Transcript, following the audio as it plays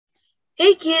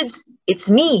Hey kids, it's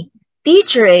me,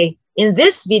 Teacher A. In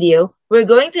this video, we're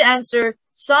going to answer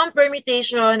some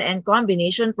permutation and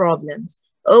combination problems.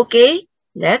 Okay,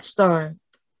 let's start.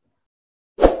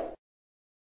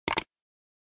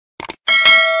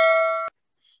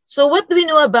 So what do we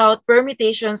know about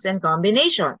permutations and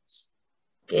combinations?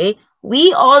 Okay,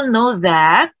 we all know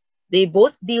that they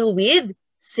both deal with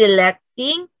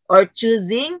selecting or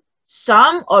choosing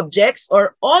some objects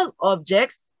or all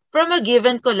objects from a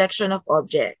given collection of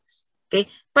objects. Okay,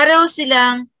 pareho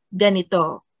silang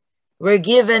ganito. We're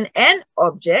given n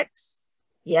objects,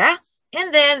 yeah?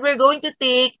 And then we're going to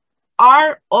take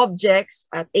r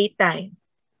objects at a time.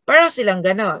 Pareho silang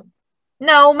ganon.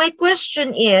 Now, my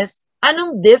question is,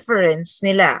 anong difference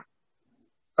nila?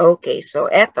 Okay,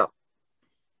 so eto.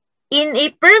 In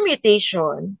a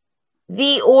permutation,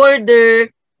 the order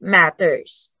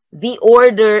matters. The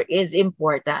order is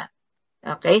important.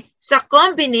 Okay? Sa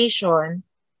combination,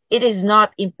 it is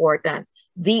not important.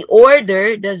 The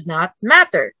order does not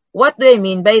matter. What do I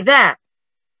mean by that?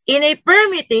 In a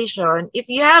permutation, if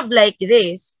you have like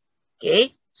this,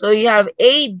 okay? So you have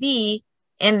A, B,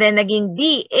 and then naging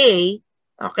B, A,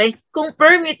 okay? Kung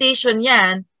permutation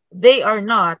yan, they are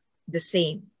not the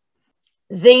same.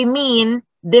 They mean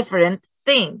different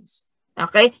things.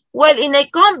 Okay? Well, in a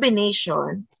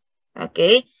combination,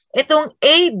 okay, itong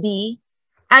AB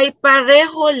ay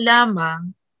pareho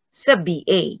lamang sa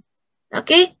BA.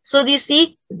 Okay? So do you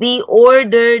see? The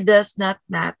order does not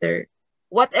matter.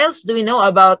 What else do we know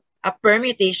about a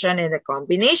permutation and a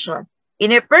combination?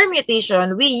 In a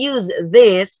permutation, we use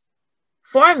this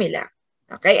formula.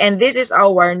 Okay? And this is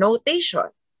our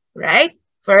notation. Right?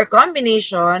 For a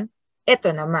combination,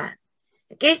 ito naman.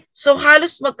 Okay? So,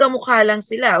 halos magkamukha lang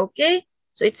sila. Okay?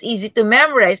 So, it's easy to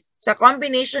memorize. Sa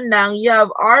combination lang, you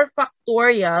have r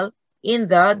factorial in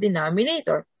the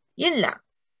denominator. Yun lang.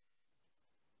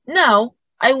 Now,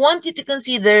 I want you to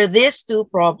consider these two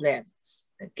problems.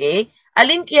 Okay?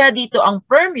 Alin kaya dito ang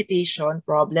permutation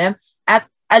problem at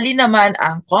alin naman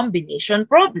ang combination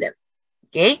problem?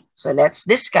 Okay? So, let's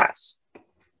discuss.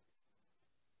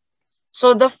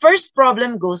 So, the first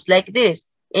problem goes like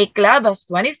this. A club has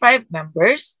 25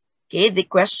 members. Okay, the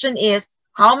question is,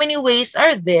 how many ways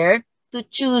are there to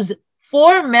choose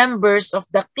 4 members of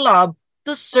the club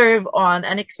to serve on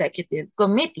an executive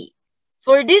committee?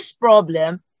 For this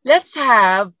problem, let's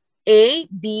have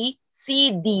A, B,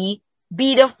 C, D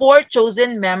be the 4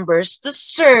 chosen members to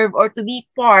serve or to be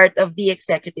part of the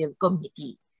executive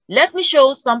committee. Let me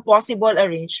show some possible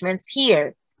arrangements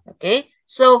here. Okay,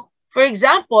 so for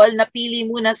example, napili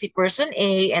muna si person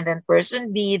A and then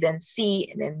person B, then C,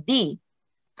 and then D.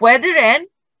 Pwede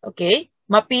rin, okay,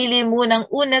 mapili munang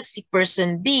una si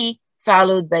person B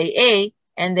followed by A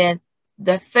and then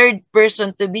the third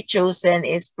person to be chosen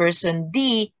is person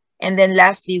D and then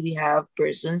lastly we have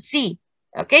person C.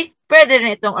 Okay, pwede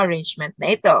rin itong arrangement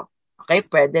na ito. Okay,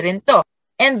 pwede rin to.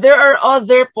 And there are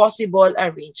other possible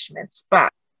arrangements pa.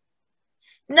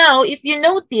 Now, if you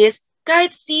notice,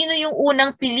 kahit sino yung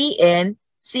unang piliin,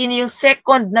 sino yung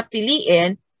second na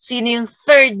piliin, sino yung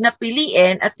third na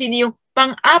piliin, at sino yung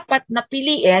pang-apat na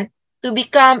piliin to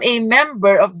become a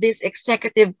member of this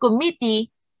executive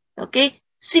committee, okay,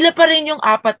 sila pa rin yung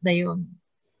apat na yun.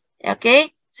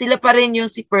 Okay? Sila pa rin yung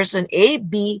si person A,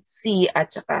 B, C, at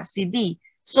saka si D.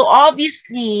 So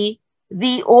obviously,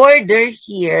 the order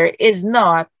here is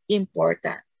not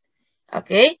important.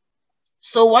 Okay?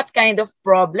 So what kind of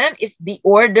problem if the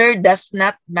order does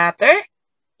not matter?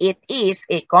 It is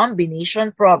a combination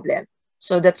problem.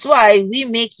 So that's why we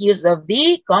make use of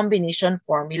the combination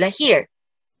formula here.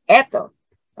 Eto.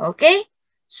 Okay?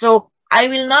 So I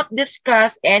will not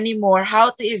discuss anymore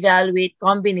how to evaluate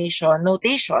combination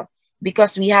notation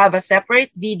because we have a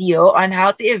separate video on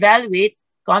how to evaluate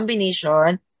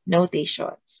combination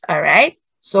notations. All right?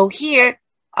 So here,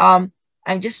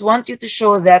 I just want you to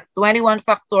show that 21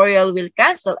 factorial will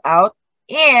cancel out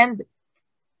and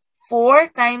 4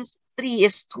 times 3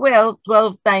 is 12.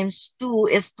 12 times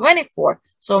 2 is 24.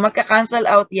 So magka-cancel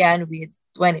out yan with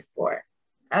 24.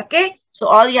 Okay? So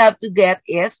all you have to get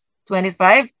is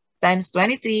 25 times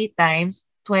 23 times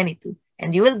 22.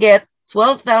 And you will get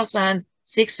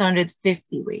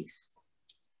 12,650 ways.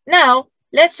 Now,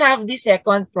 let's have the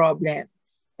second problem.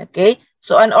 Okay?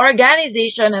 So an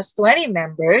organization has 20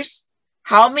 members.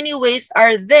 How many ways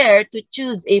are there to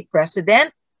choose a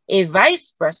president, a vice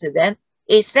president,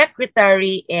 a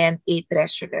secretary, and a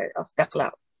treasurer of the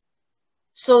club?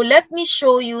 So let me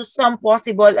show you some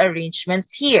possible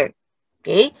arrangements here.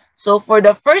 Okay, so for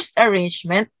the first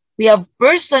arrangement, we have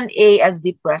person A as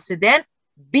the president,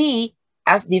 B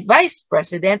as the vice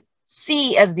president,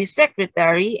 C as the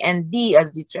secretary, and D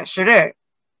as the treasurer.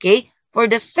 Okay, For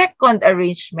the second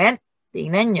arrangement,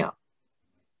 tingnan nyo.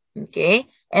 Okay?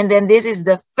 And then this is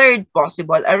the third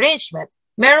possible arrangement.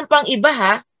 Meron pang iba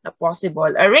ha, na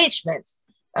possible arrangements.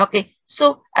 Okay?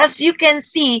 So, as you can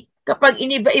see, kapag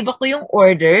iniba-iba ko yung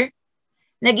order,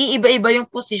 nag-iiba-iba yung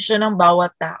position ng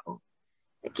bawat tao.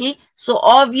 Okay? So,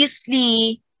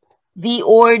 obviously, the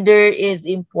order is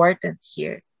important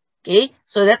here. Okay?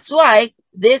 So, that's why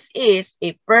this is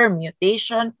a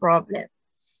permutation problem.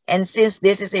 And since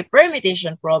this is a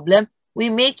permutation problem,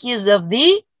 we make use of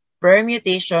the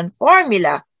permutation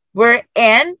formula where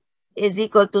n is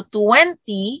equal to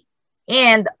 20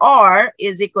 and r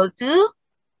is equal to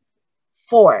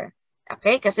 4.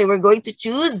 Okay? Kasi we're going to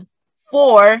choose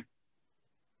 4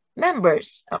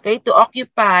 members, okay, to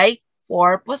occupy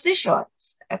 4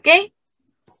 positions. Okay?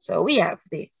 So we have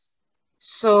this.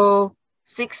 So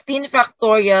 16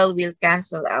 factorial will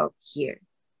cancel out here.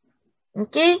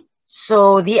 Okay?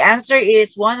 So the answer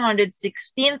is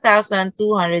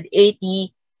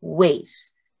 116,280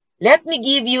 ways. Let me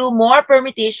give you more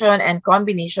permutation and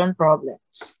combination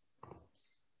problems.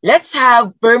 Let's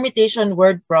have permutation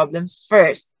word problems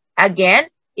first. Again,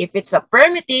 if it's a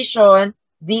permutation,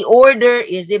 the order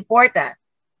is important.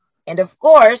 And of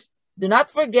course, do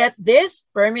not forget this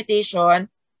permutation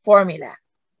formula.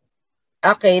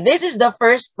 Okay, this is the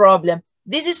first problem.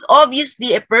 This is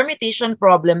obviously a permutation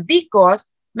problem because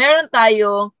meron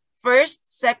tayong first,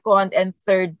 second, and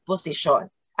third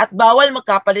position. At bawal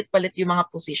magkapalit-palit yung mga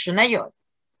position na yon.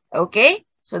 Okay?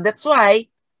 So that's why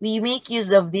we make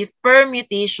use of the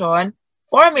permutation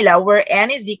formula where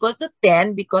n is equal to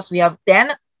 10 because we have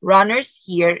 10 runners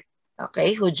here,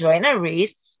 okay, who join a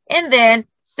race, and then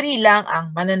 3 lang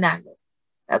ang mananalo.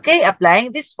 Okay?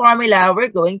 Applying this formula,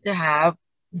 we're going to have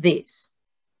this.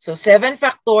 So 7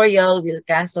 factorial will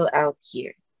cancel out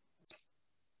here.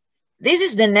 This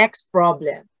is the next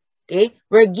problem. Okay,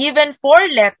 we're given 4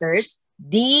 letters,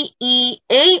 D, E,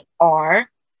 A, R,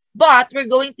 but we're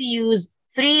going to use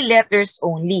 3 letters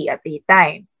only at a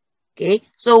time. Okay,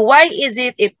 so why is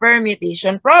it a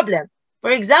permutation problem?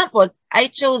 For example, I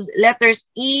chose letters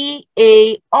E,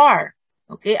 A, R.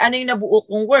 Okay, ano yung nabuo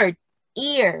kong word?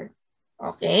 Ear.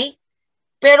 Okay,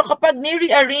 pero kapag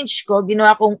ni-rearrange ko,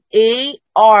 ginawa kong A,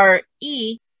 R,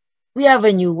 E, we have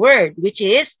a new word, which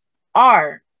is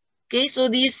R. Okay,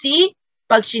 so do you see?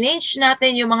 Pag change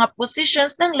natin yung mga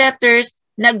positions ng letters,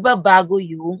 nagbabago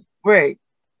yung word.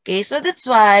 Okay, so that's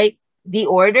why the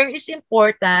order is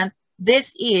important.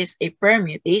 This is a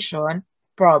permutation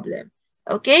problem.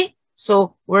 Okay,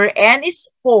 so where n is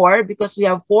 4 because we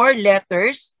have 4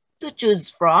 letters to choose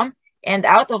from. And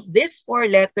out of these 4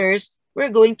 letters,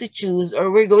 we're going to choose or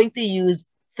we're going to use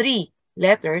 3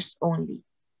 letters only.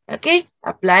 Okay,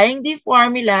 applying the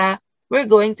formula, we're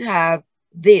going to have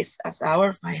this as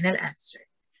our final answer.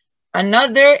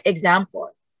 Another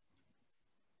example.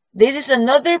 This is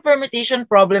another permutation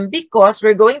problem because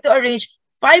we're going to arrange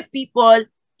 5 people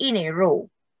in a row.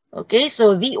 Okay,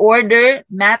 so the order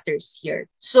matters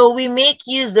here. So we make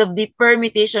use of the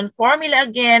permutation formula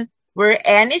again where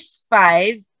n is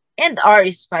 5 and r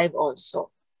is 5 also.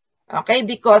 Okay,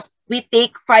 because we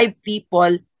take 5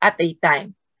 people at a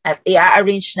time at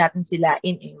i-arrange natin sila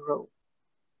in a row.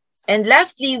 And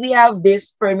lastly, we have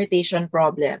this permutation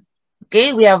problem.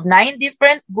 Okay, we have 9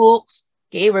 different books.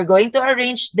 Okay, we're going to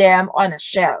arrange them on a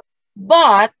shelf.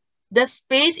 But the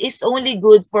space is only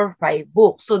good for 5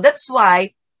 books. So that's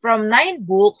why from 9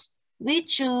 books, we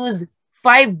choose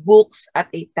 5 books at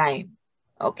a time.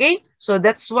 Okay, so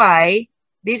that's why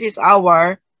this is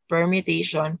our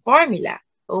permutation formula.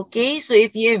 Okay, so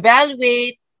if you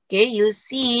evaluate, okay, you'll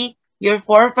see your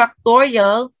 4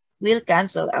 factorial will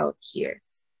cancel out here.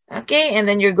 Okay, and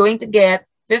then you're going to get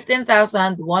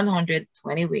 15,120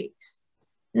 ways.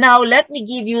 Now, let me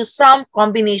give you some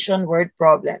combination word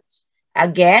problems.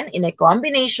 Again, in a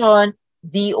combination,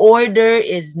 the order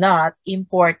is not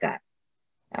important.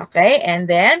 Okay, and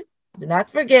then do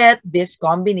not forget this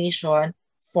combination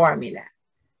formula.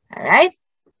 All right?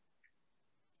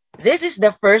 This is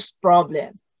the first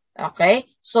problem. Okay,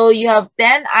 so you have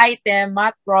 10-item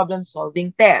math problem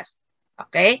solving test.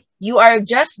 Okay, you are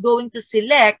just going to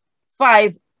select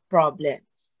 5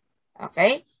 problems.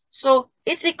 Okay, so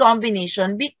it's a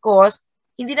combination because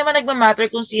hindi naman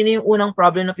nagmamatter kung sino yung unang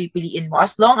problem na pipiliin mo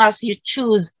as long as you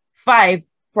choose 5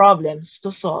 problems to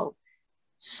solve.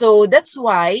 So that's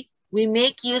why we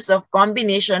make use of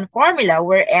combination formula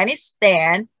where n is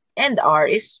 10 and r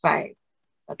is 5.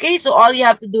 Okay, so all you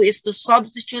have to do is to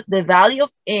substitute the value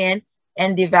of n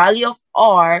and the value of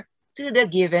r to the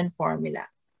given formula.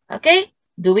 Okay,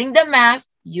 doing the math,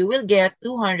 you will get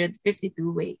 252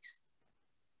 ways.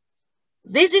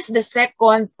 This is the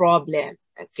second problem.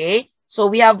 Okay, So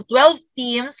we have 12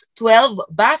 teams,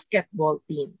 12 basketball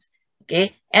teams.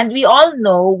 Okay? And we all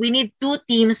know we need 2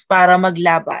 teams para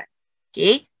maglaban.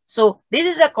 Okay? So this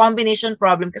is a combination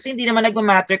problem kasi hindi naman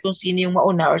nagmamatter kung sino yung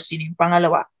mauna or sino yung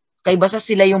pangalawa. Okay, basta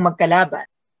sila yung magkalaban.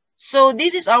 So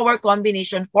this is our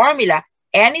combination formula.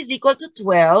 N is equal to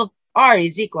 12, R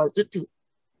is equal to 2.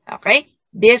 Okay?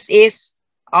 This is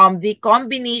the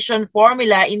combination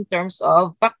formula in terms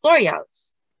of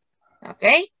factorials.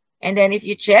 Okay? And then if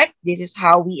you check, this is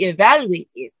how we evaluate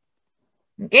it.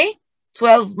 Okay?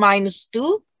 12 minus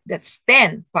 2, that's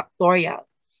 10 factorial.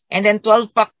 And then 12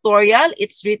 factorial,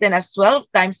 it's written as 12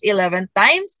 times 11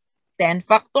 times 10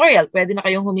 factorial. Pwede na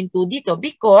kayong huminto dito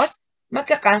because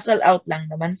magka-cancel out lang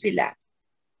naman sila.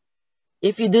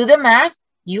 If you do the math,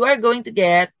 you are going to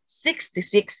get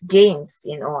 66 games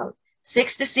in all.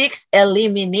 66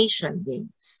 elimination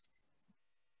games.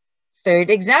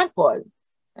 Third example.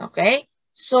 Okay?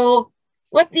 So,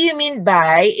 what do you mean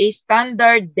by a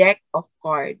standard deck of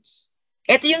cards?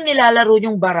 Ito yung nilalaro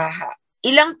yung baraha.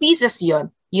 Ilang pieces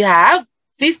yon? You have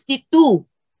 52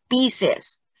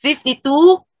 pieces.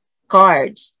 52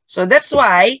 cards. So, that's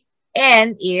why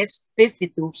N is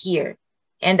 52 here.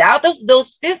 And out of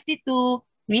those 52,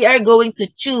 we are going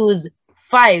to choose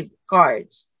 5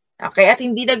 cards. Okay? At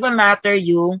hindi nagmamatter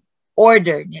yung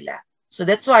order nila. So,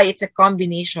 that's why it's a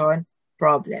combination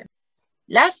problem.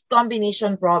 Last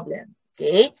combination problem,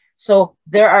 okay? So,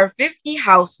 there are 50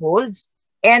 households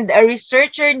and a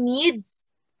researcher needs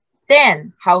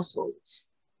 10 households,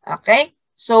 okay?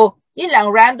 So, yun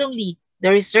lang, randomly,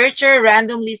 the researcher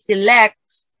randomly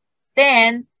selects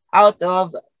 10 out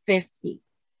of 50,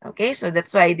 okay? So,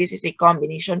 that's why this is a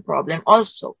combination problem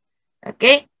also,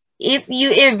 okay? If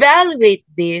you evaluate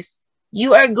this,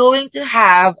 you are going to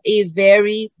have a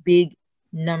very big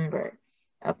number.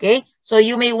 Okay? So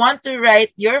you may want to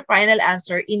write your final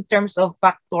answer in terms of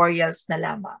factorials na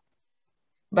lamang.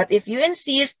 But if you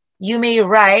insist, you may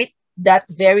write that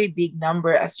very big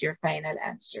number as your final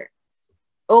answer.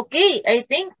 Okay, I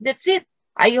think that's it.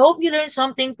 I hope you learned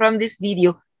something from this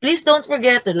video. Please don't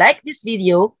forget to like this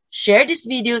video, share this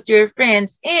video to your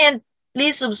friends, and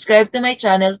please subscribe to my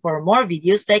channel for more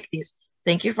videos like this.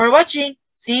 Thank you for watching.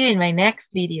 See you in my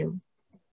next video.